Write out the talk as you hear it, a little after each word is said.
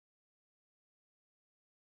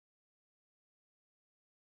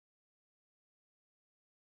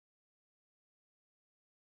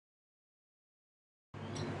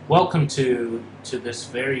Welcome to this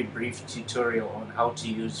very brief tutorial on how to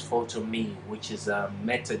use Photome, which is a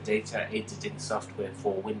metadata editing software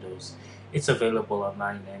for Windows. It's available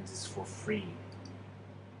online and it's for free.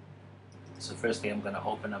 So firstly, I'm going to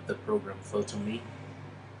open up the program Photome.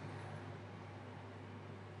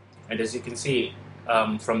 And as you can see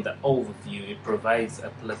from the overview, it provides a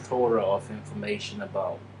plethora of information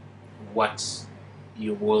about what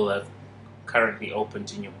you will have currently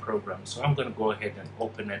opened in your program. So I'm going to go ahead and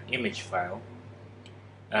open an image file,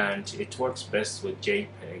 and it works best with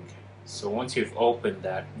JPEG. So once you've opened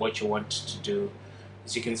that, what you want to do,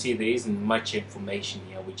 as you can see, there isn't much information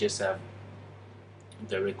here. We just have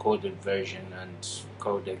the recorded version and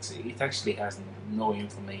codecs. It actually has no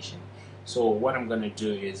information. So what I'm going to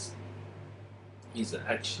do is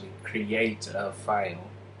actually create a file.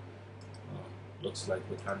 Looks like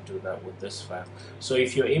we can't do that with this file. So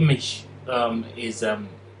if your image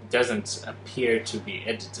doesn't appear to be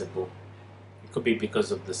editable, it could be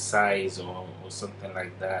because of the size or something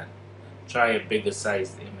like that. Try a bigger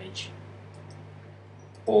sized image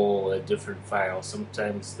or a different file.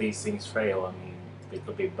 Sometimes these things fail. I mean, there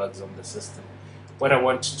could be bugs on the system. What I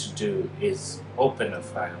want to do is open a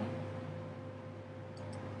file.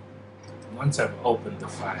 Once I've opened the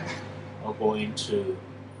file, I'll go into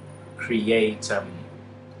create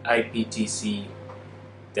IPTC-NAA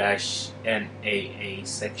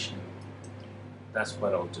section. That's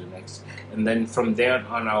what I'll do next, and then from there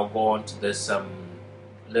on I'll go on to this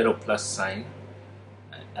little plus sign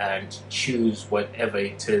and choose whatever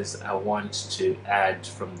it is I want to add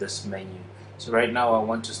from this menu. So right now I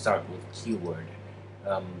want to start with keyword.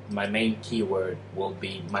 My main keyword will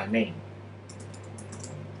be my name.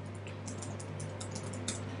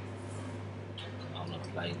 I'll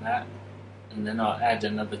apply that, and then I'll add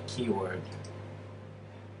another keyword.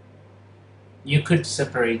 You could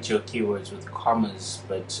separate your keywords with commas,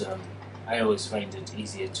 but I always find it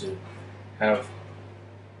easier to have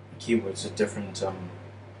keywords at different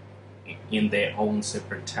in their own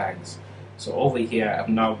separate tags. So over here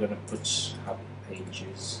I'm now going to put Hub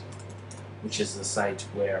Pages, which is the site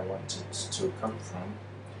where I want it to come from,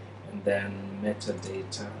 and then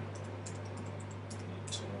metadata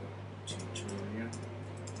tutorial,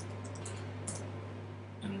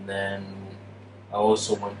 and then I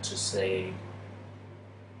also want to say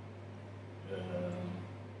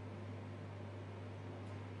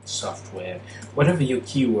software. Whatever your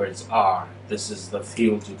keywords are, this is the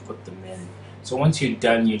field you put them in. So once you're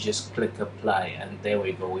done, you just click apply, and there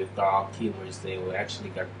we go. We've got our keywords there. We actually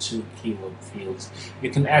got 2 keyword fields. You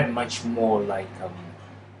can add much more, like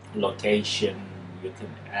location. You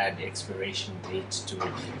can add expiration date to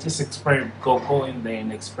it. Just experiment. Go in there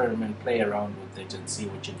and experiment, play around with it, and see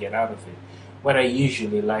what you get out of it. What I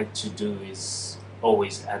usually like to do is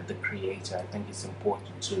always add the creator. I think it's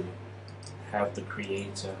important to have the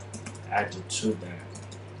creator added to that.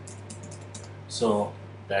 So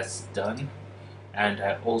that's done, and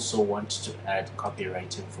I also want to add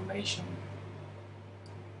copyright information.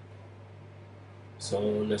 So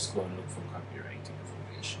let's go and look for copyright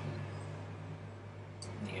information.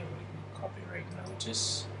 Here we go, copyright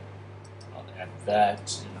notice. I'll add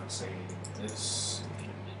that, and I'll say this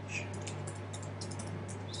image.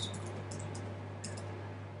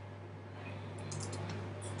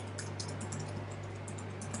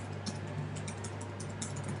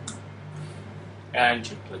 And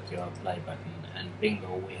you click your apply button, and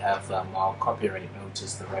bingo, we have our copyright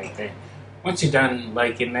notice right there. Once you're done,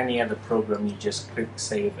 like in any other program, you just click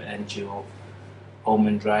save and you're home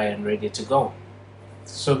and dry and ready to go.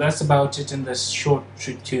 So that's about it in this short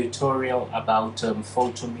tutorial about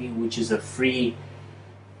Photome, which is a free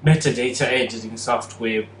metadata editing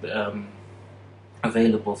software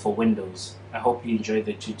available for Windows. I hope you enjoyed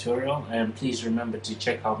the tutorial, and please remember to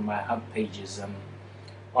check out my Hub Pages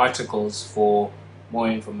articles for more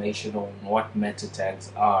information on what meta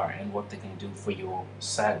tags are and what they can do for your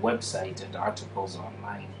website, and articles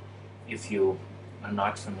online if you are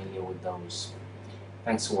not familiar with those.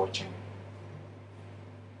 Thanks for watching.